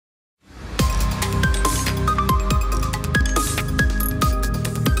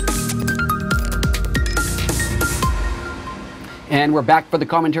And we're back for the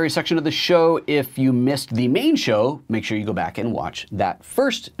commentary section of the show. If you missed the main show, make sure you go back and watch that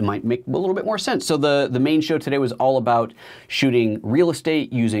first. It might make a little bit more sense. So the main show today was all about shooting real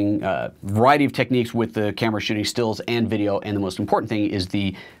estate using a variety of techniques with the camera, shooting stills and video. And the most important thing is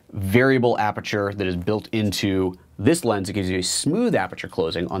the variable aperture that is built into this lens. It gives you a smooth aperture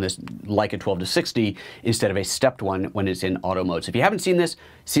closing on this Leica 12-60 instead of a stepped one when it's in auto mode. So if you haven't seen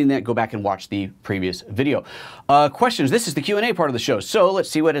that, go back and watch the previous video. Questions. This is the Q&A part of the show. So let's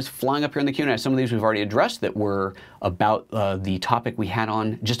see what is flying up here in the Q&A. Some of these we've already addressed that were about the topic we had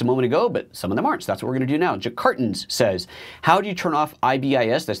on just a moment ago, but some of them aren't. So that's what we're going to do now. Jakartans says, how do you turn off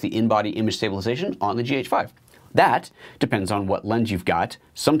IBIS, that's the in-body image stabilization, on the GH5? That depends on what lens you've got.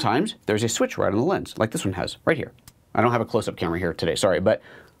 Sometimes there's a switch right on the lens, like this one has, right here. I don't have a close-up camera here today, sorry, but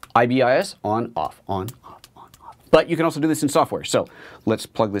IBIS, on, off, on, off, on, off. But you can also do this in software. So let's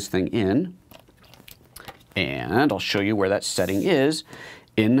plug this thing in, and I'll show you where that setting is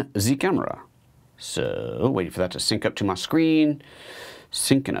in the camera. So waiting for that to sync up to my screen,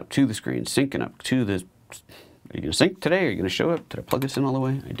 syncing up to the screen, syncing up to the... Are you going to sync today? Are you going to show up? Did I plug this in all the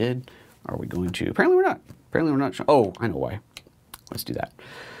way? I did. Are we going to? Apparently we're not. Apparently we're not. Oh, I know why. Let's do that.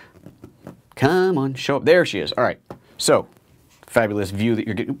 Come on, show up. There she is. All right. So, fabulous view that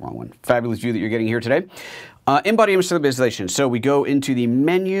you're getting. Wrong one. Fabulous view that you're getting here today. In-body image stabilization. So we go into the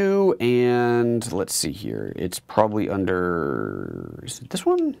menu, and let's see here. It's probably under. Is it this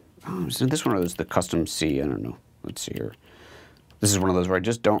one? Oh, is it this one or is it the custom C? I don't know. Let's see here. This is one of those where I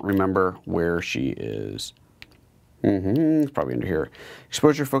just don't remember where she is. It's probably under here.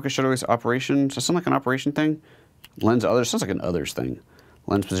 Exposure, focus, shutter release, operation. Does that sound like an operation thing? Lens others. Sounds like an others thing.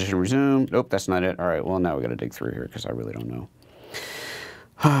 Lens position, resume. Nope, that's not it. All right, well, now we got to dig through here because I really don't know.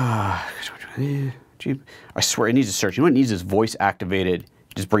 I swear it needs a search. You know what it needs is voice activated.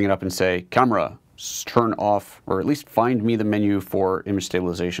 Just bring it up and say, camera, turn off, or at least find me the menu for image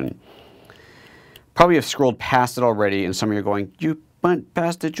stabilization. Probably have scrolled past it already, and some of you are going, you went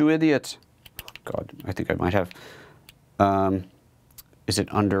past it, you idiot. God, I think I might have. Is it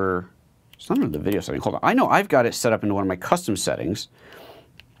under, it's not under the video setting. Hold on. I know I've got it set up into one of my custom settings.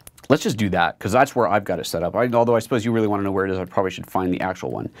 Let's just do that because that's where I've got it set up. Although I suppose you really want to know where it is, I probably should find the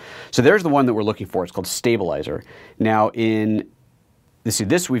actual one. So there's the one that we're looking for. It's called stabilizer. Now in, let's see,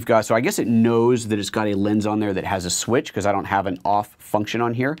 this we've got, so I guess it knows that it's got a lens on there that has a switch because I don't have an off function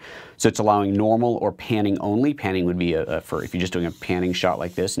on here. So it's allowing normal or panning only. Panning would be for if you're just doing a panning shot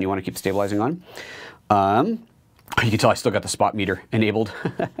like this and you want to keep stabilizing on. You can tell I still got the spot meter enabled.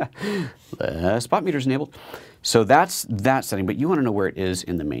 The spot meter's enabled. So that's that setting, but you want to know where it is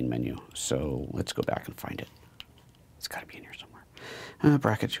in the main menu. So let's go back and find it. It's got to be in here somewhere.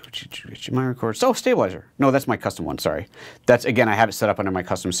 Brackets, my records. Oh, stabilizer. No, that's my custom one, sorry. That's, again, I have it set up under my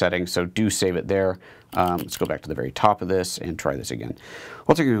custom settings, so do save it there. Let's go back to the very top of this and try this again.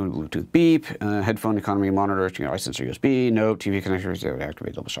 We'll take a Bluetooth beep, headphone economy monitor, ice sensor USB, no, TV connector,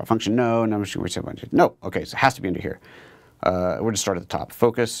 activate double shot function, no, no, okay, so it has to be under here. We'll just start at the top.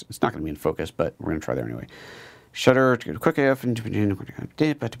 Focus, it's not going to be in focus, but we're going to try there anyway. Shutter, quick AF,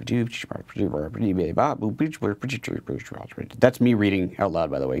 that's me reading out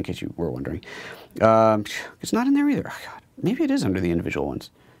loud, by the way, in case you were wondering. It's not in there either. Oh, God. Maybe it is under the individual ones.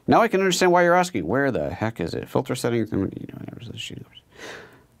 Now I can understand why you're asking. Where the heck is it? Filter settings.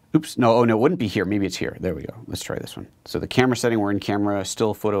 Oops. No, oh no, it wouldn't be here. Maybe it's here. There we go. Let's try this one. So the camera setting, we're in camera,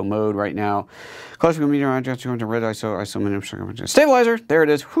 still photo mode right now. Close meter, red ISO, stabilizer. There it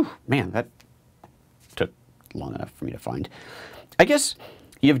is. Whew, man, that took long enough for me to find. I guess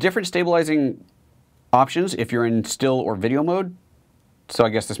you have different stabilizing options if you're in still or video mode. So I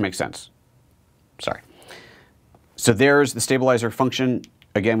guess this makes sense. Sorry. So there's the stabilizer function.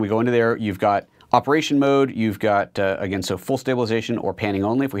 Again, we go into there. You've got operation mode. You've got, again, so full stabilization or panning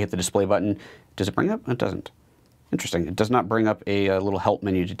only. If we hit the display button, does it bring up? It doesn't. Interesting. It does not bring up a little help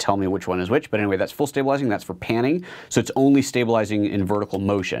menu to tell me which one is which. But anyway, that's full stabilizing. That's for panning. So it's only stabilizing in vertical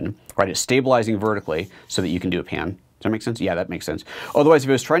motion, right? It's stabilizing vertically so that you can do a pan. Does that make sense? Yeah, that makes sense. Otherwise, if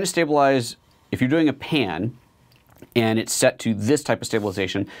it was trying to stabilize, if you're doing a pan and it's set to this type of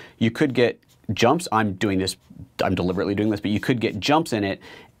stabilization, you could get jumps. I'm doing this, I'm deliberately doing this, but you could get jumps in it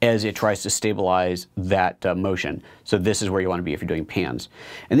as it tries to stabilize that motion. So this is where you want to be if you're doing pans.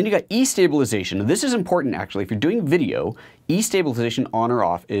 And then you got E-stabilization. This is important actually. If you're doing video, E-stabilization on or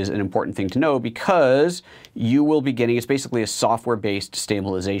off is an important thing to know because you will be getting, it's basically a software-based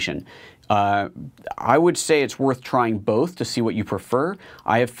stabilization. I would say it's worth trying both to see what you prefer.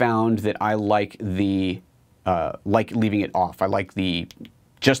 I have found that I like the, like leaving it off. I like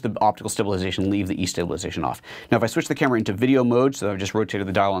just the optical stabilization, leave the E-stabilization off. Now if I switch the camera into video mode, so I've just rotated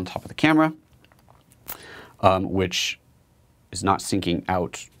the dial on top of the camera, which is not syncing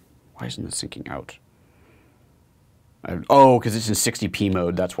out. Why isn't it syncing out? Oh, because it's in 60p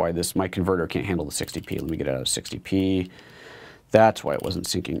mode. That's why my converter can't handle the 60p. Let me get it out of 60p. That's why it wasn't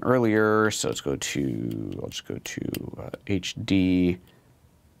syncing earlier. So let's go to, I'll just go to HD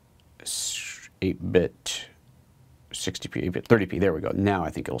 8-bit, 60p, 8-bit, 30p. There we go. Now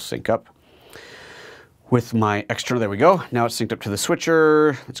I think it'll sync up with my external. There we go. Now it's synced up to the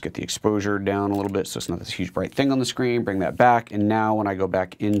switcher. Let's get the exposure down a little bit so it's not this huge bright thing on the screen. Bring that back. And now when I go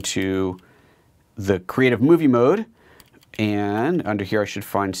back into the creative movie mode, and under here I should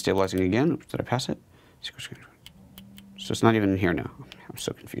find stabilizing again. Oops, did I pass it? So it's not even in here now. I'm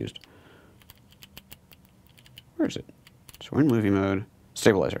so confused. Where is it? So we're in movie mode,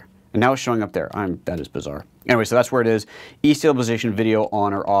 stabilizer. And now it's showing up there. That is bizarre. Anyway, so that's where it is. E-stabilization, video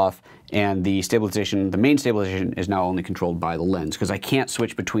on or off, and the stabilization, the main stabilization is now only controlled by the lens because I can't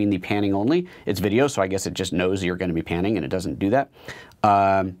switch between the panning only. It's video, so I guess it just knows you're going to be panning and it doesn't do that.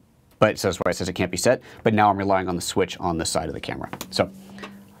 But so that's why it says it can't be set. But now I'm relying on the switch on the side of the camera. So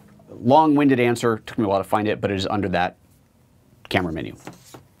long-winded answer. Took me a while to find it, but it is under that camera menu.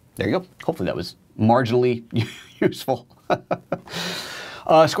 There you go. Hopefully that was marginally useful.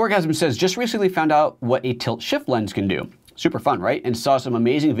 Scoregasm says, just recently found out what a tilt-shift lens can do. Super fun, right? And saw some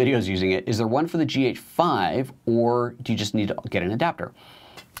amazing videos using it. Is there one for the GH5, or do you just need to get an adapter?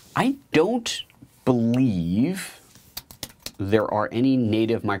 I don't believe there are any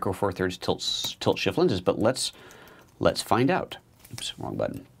native Micro Four Thirds tilt-shift lenses, but let's find out. Oops, wrong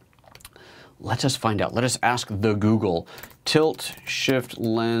button. Let us find out. Let us ask the Google. Tilt-shift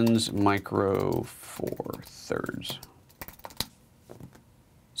lens Micro Four Thirds.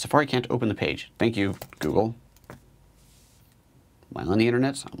 Safari can't open the page. Thank you, Google. Am I on the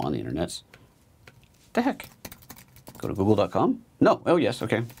internets? I'm on the internets. The heck? Go to google.com? No. Oh, yes.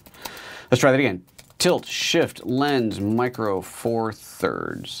 Okay. Let's try that again. Tilt, shift, lens, Micro Four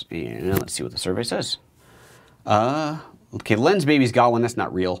Thirds. And let's see what the survey says. Okay, Lens Baby's got one. That's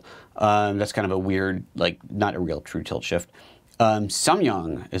not real. That's kind of a weird, like, not a real true tilt shift.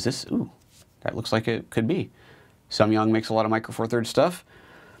 Samyang, is this? Ooh, that looks like it could be. Samyang makes a lot of Micro Four Thirds stuff.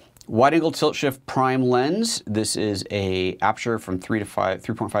 Wide angle tilt shift prime lens. This is a aperture from 3.5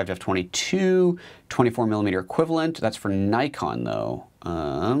 to f22, 24 millimeter equivalent. That's for Nikon though.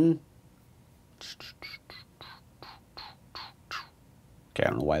 Okay, I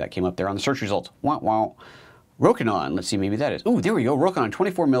don't know why that came up there on the search results. Wow, wow. Rokinon, let's see, maybe that is. Ooh, there we go. Rokinon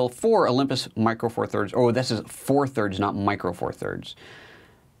 24 mil for Olympus Micro Four Thirds. Oh, this is 4 thirds, not Micro Four Thirds,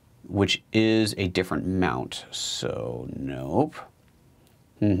 which is a different mount. So nope.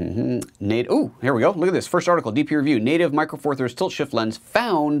 Oh, here we go. Look at this. First article, DP Review. Native Micro Four Thirds tilt shift lens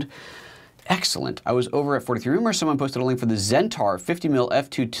found. Excellent. I was over at 43 Rumors. Someone posted a link for the Zentar 50mm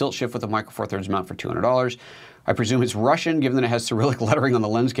f2 tilt shift with a Micro Four Thirds mount for $200. I presume it's Russian, given that it has Cyrillic lettering on the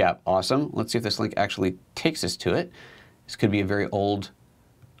lens cap. Awesome. Let's see if this link actually takes us to it. This could be a very old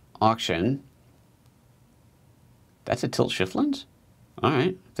auction. That's a tilt shift lens? All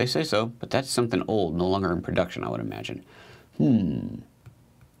right, if they say so. But that's something old, no longer in production, I would imagine.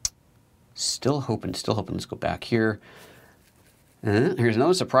 Still hoping. Let's go back here. Here's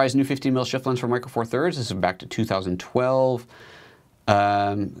another surprise new 15mm shift lens for Micro Four Thirds. This is back to 2012.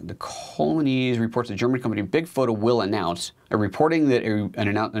 The Colonies reports the German company Big Photo will announce, reporting that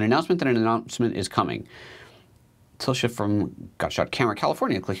an announcement is coming. Tilt shift from Got Shot Camera,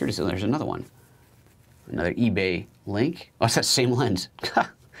 California. Click here to see. There's another one. Another eBay link. Oh, it's that same lens.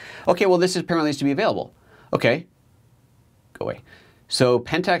 Okay, well, this apparently is to be available. Okay. Go away. So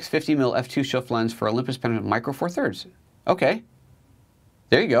Pentax 50mm f2 shift lens for Olympus Panasonic Micro Four Thirds. Okay.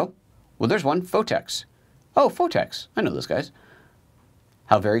 There you go. Well, there's one. Photex. Oh, Photex. I know those guys.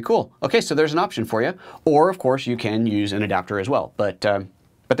 How very cool. Okay, so there's an option for you. Or, of course, you can use an adapter as well. But there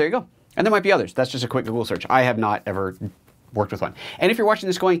you go. And there might be others. That's just a quick Google search. I have not ever worked with one. And if you're watching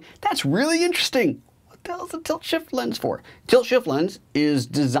this going, that's really interesting. What the hell is a tilt shift lens for? Tilt shift lens is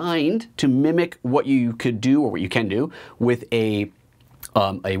designed to mimic what you could do, or what you can do, with a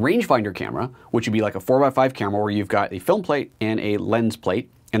rangefinder camera, which would be like a 4x5 camera where you've got a film plate and a lens plate.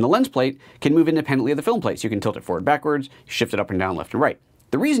 And the lens plate can move independently of the film plate. So you can tilt it forward, backwards, shift it up and down, left and right.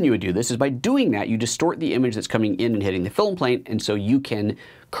 The reason you would do this is by doing that, you distort the image that's coming in and hitting the film plate, and so you can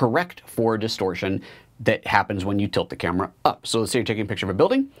correct for distortion that happens when you tilt the camera up. So let's say you're taking a picture of a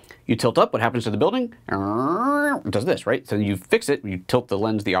building, you tilt up, what happens to the building? It does this, right? So you fix it, you tilt the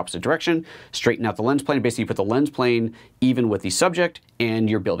lens the opposite direction, straighten out the lens plane, basically you put the lens plane even with the subject, and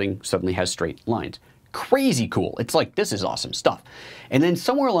your building suddenly has straight lines. Crazy cool. It's like, this is awesome stuff. And then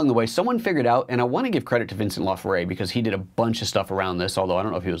somewhere along the way, someone figured out, and I want to give credit to Vincent Laforet because he did a bunch of stuff around this, although I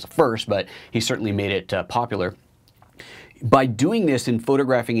don't know if he was the first, but he certainly made it popular. By doing this and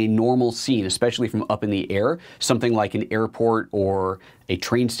photographing a normal scene, especially from up in the air, something like an airport or a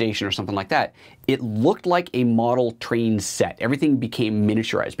train station or something like that, it looked like a model train set. Everything became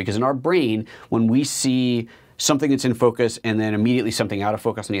miniaturized because in our brain, when we see something that's in focus and then immediately something out of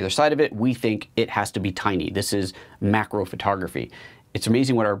focus on the other side of it, we think it has to be tiny. This is macro photography. It's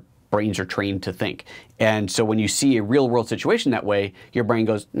amazing what our brains are trained to think. And so when you see a real world situation that way, your brain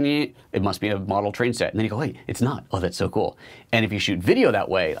goes, it must be a model train set. And then you go, wait, it's not. Oh, that's so cool. And if you shoot video that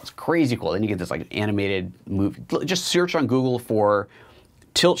way, that's crazy cool. Then you get this like animated movie. Just search on Google for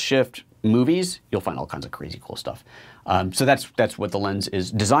tilt shift movies. You'll find all kinds of crazy cool stuff. So that's what the lens is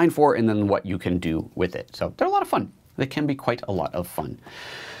designed for, and then what you can do with it. So they're a lot of fun. They can be quite a lot of fun.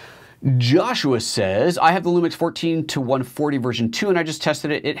 Joshua says, I have the Lumix 14 to 140 version 2 and I just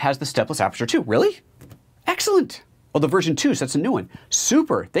tested it. It has the stepless aperture too. Really? Excellent. Oh, the version 2, so that's a new one.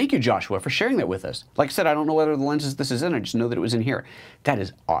 Super. Thank you, Joshua, for sharing that with us. Like I said, I don't know whether the lenses this is in. I just know that it was in here. That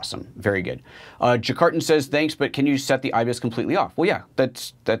is awesome. Very good. Jakartan says, thanks, but can you set the IBIS completely off? Well, yeah,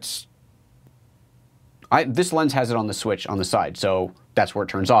 this lens has it on the switch on the side, so that's where it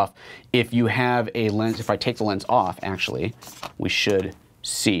turns off. If you have a lens, if I take the lens off, actually, we should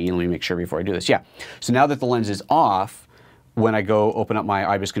see, let me make sure before I do this. Yeah, so now that the lens is off, when I go open up my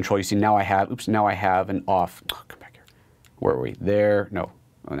IBIS control, you see now I have, oops, now I have an off. Oh, come back here. Where are we? There, no.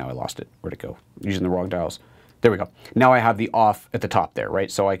 Oh, now I lost it. Where'd it go? I'm using the wrong dials. There we go. Now I have the off at the top there,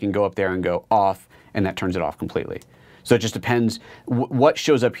 right? So I can go up there and go off, and that turns it off completely. So it just depends, what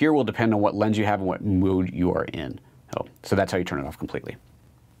shows up here will depend on what lens you have and what mood you are in. So that's how you turn it off completely.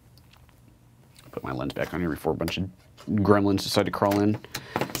 Put my lens back on here before a bunch of gremlins decide to crawl in,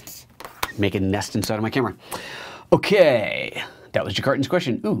 make a nest inside of my camera. Okay, that was Jakartan's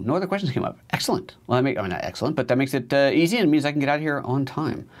question. Ooh, no other questions came up. Excellent. Well, I mean, not excellent, but that makes it easy and it means I can get out of here on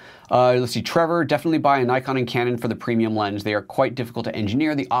time. Let's see, Trevor, definitely buy a Nikon and Canon for the premium lens. They are quite difficult to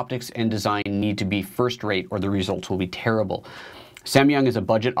engineer. The optics and design need to be first rate or the results will be terrible. Samyang is a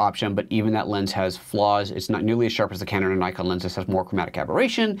budget option, but even that lens has flaws. It's not nearly as sharp as the Canon or Nikon lens. This has more chromatic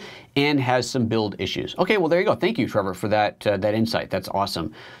aberration and has some build issues. Okay, well, there you go. Thank you, Trevor, for that, that insight. That's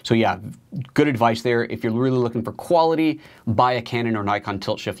awesome. So yeah, good advice there. If you're really looking for quality, buy a Canon or Nikon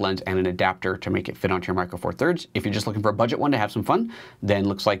tilt shift lens and an adapter to make it fit onto your Micro Four Thirds. If you're just looking for a budget one to have some fun, then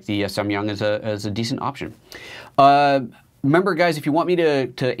looks like the Samyang is a decent option. Remember, guys, if you want me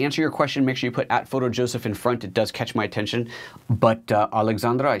to answer your question, make sure you put @PhotoJoseph in front. It does catch my attention. But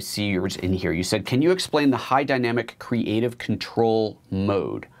Alexandra, I see yours in here. You said, can you explain the high dynamic creative control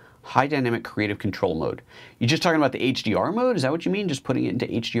mode? High dynamic creative control mode. You're just talking about the HDR mode? Is that what you mean? Just putting it into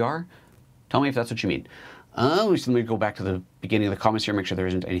HDR? Tell me if that's what you mean. Let me go back to the beginning of the comments here, make sure there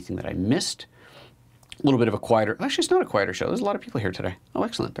isn't anything that I missed. A little bit of a quieter, actually, it's not a quieter show. There's a lot of people here today. Oh,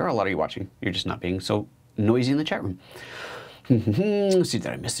 excellent. There are a lot of you watching. You're just not being so noisy in the chat room. Let's see,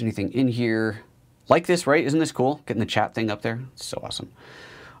 did I miss anything in here? Like this, right? Isn't this cool? Getting the chat thing up there. It's so awesome.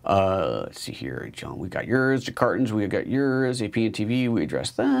 Let's see here, John. We got yours. Jakartans, we got yours. AP and TV, we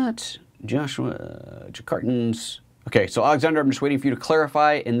addressed that. Joshua, Jakartans. Okay, so Alexander, I'm just waiting for you to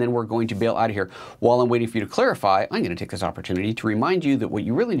clarify, and then we're going to bail out of here. While I'm waiting for you to clarify, I'm going to take this opportunity to remind you that what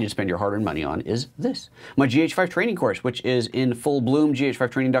you really need to spend your hard-earned money on is this. My GH5 training course, which is in full bloom,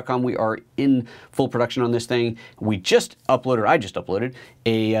 gh5training.com. We are in full production on this thing. We just uploaded, I just uploaded,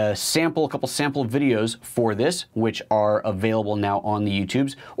 a couple sample videos for this, which are available now on the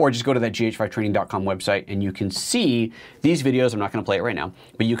YouTubes, or just go to that gh5training.com website, and you can see these videos. I'm not going to play it right now,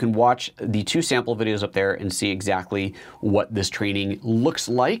 but you can watch the 2 sample videos up there and see exactly what this training looks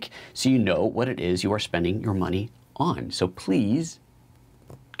like, so you know what it is you are spending your money on. So please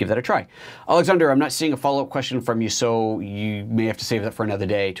give that a try. Alexander, I'm not seeing a follow-up question from you, so you may have to save that for another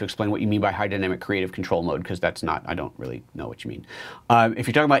day to explain what you mean by high dynamic creative control mode, because that's not, I don't really know what you mean. If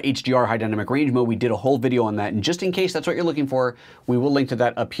you're talking about HDR, high dynamic range mode, we did a whole video on that, and just in case that's what you're looking for, we will link to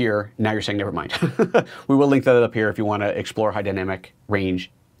that up here. Now you're saying never mind. We will link that up here if you want to explore high dynamic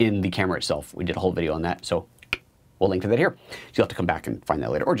range in the camera itself. We did a whole video on that, so we'll link to that here. So you'll have to come back and find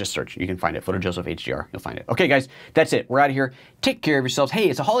that later, or just search. You can find it, PhotoJoseph HDR. You'll find it. Okay, guys, that's it. We're out of here. Take care of yourselves. Hey,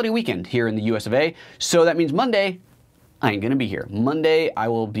 it's a holiday weekend here in the US of A, so that means Monday, I ain't gonna be here. Monday, I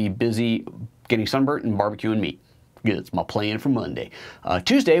will be busy getting sunburnt and barbecuing meat. Good, it's my plan for Monday.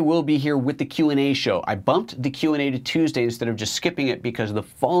 Tuesday, we'll be here with the Q&A show. I bumped the Q&A to Tuesday instead of just skipping it because the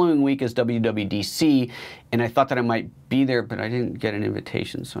following week is WWDC, and I thought that I might be there, but I didn't get an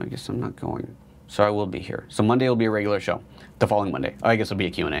invitation, so I guess I'm not going. So I will be here. So Monday will be a regular show. The following Monday, I guess it'll be a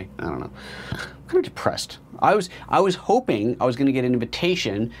Q&A. I don't know. I'm kind of depressed. I was hoping I was going to get an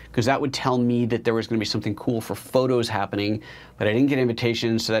invitation because that would tell me that there was going to be something cool for photos happening, but I didn't get an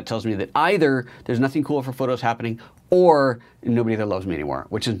invitation, so that tells me that either there's nothing cool for photos happening or nobody that loves me anymore,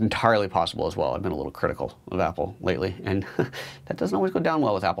 which is entirely possible as well. I've been a little critical of Apple lately, and that doesn't always go down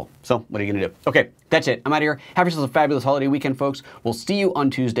well with Apple. So what are you going to do? Okay, that's it. I'm out of here. Have yourselves a fabulous holiday weekend, folks. We'll see you on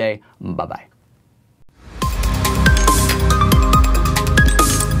Tuesday. Bye-bye.